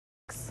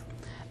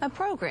A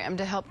program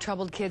to help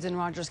troubled kids in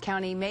Rogers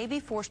County may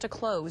be forced to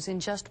close in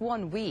just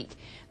 1 week.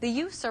 The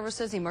Youth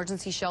Services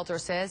Emergency Shelter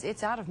says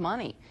it's out of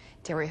money.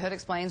 Terry Hood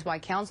explains why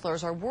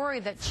counselors are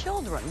worried that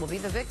children will be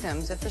the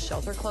victims if the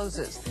shelter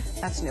closes.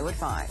 That's new at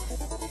 5.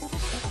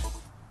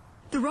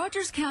 The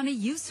Rogers County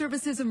Youth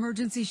Services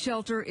Emergency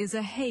Shelter is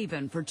a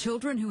haven for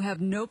children who have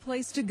no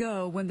place to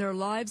go when their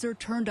lives are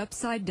turned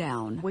upside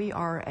down. We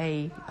are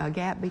a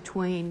gap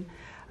between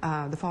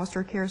the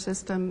foster care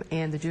system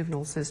and the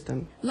juvenile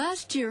system.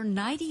 Last year,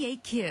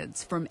 98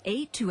 kids from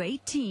 8 to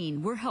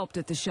 18 were helped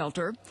at the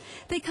shelter.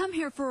 They come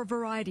here for a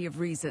variety of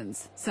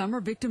reasons. Some are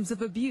victims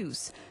of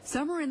abuse,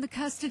 some are in the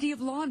custody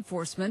of law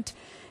enforcement,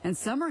 and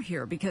some are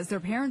here because their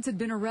parents had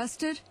been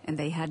arrested and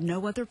they had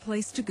no other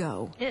place to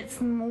go.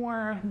 It's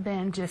more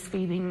than just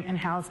feeding and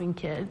housing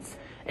kids.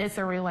 It's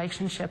a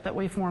relationship that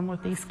we form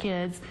with these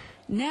kids.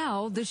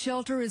 Now the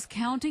shelter is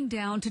counting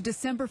down to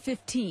December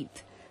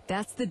 15th.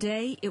 That's the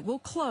day it will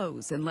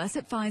close unless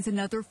it finds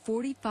another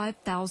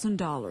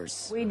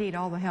 $45,000. We need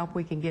all the help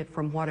we can get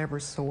from whatever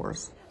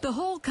source. The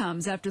hole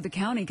comes after the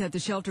county cut the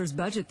shelter's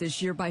budget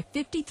this year by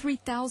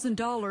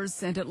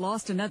 $53,000 and it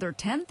lost another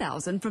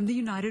 $10,000 from the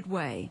United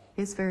Way.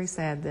 It's very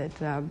sad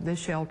that this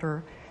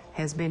shelter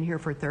has been here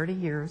for 30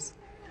 years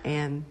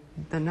and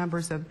the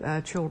numbers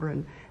of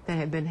children that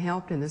have been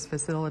helped in this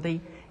facility,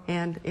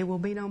 and it will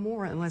be no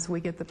more unless we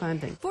get the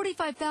funding.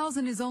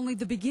 $45,000 is only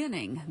the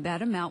beginning.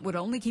 That amount would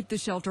only keep the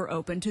shelter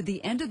open to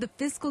the end of the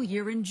fiscal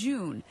year in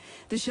June.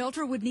 The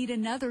shelter would need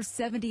another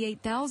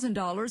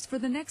 $78,000 for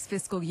the next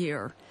fiscal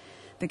year.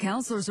 The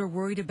counselors are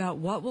worried about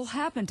what will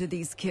happen to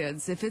these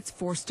kids if it's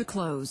forced to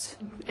close.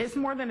 It's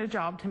more than a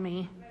job to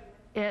me.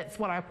 It's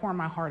what I pour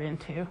my heart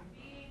into.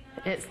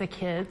 It's the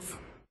kids.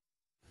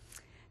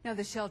 Now,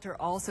 the shelter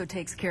also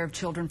takes care of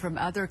children from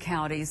other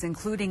counties,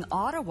 including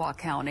Ottawa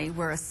County,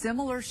 where a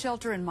similar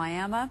shelter in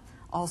Miami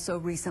also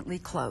recently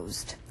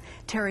closed.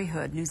 Terry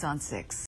Hood, News on 6.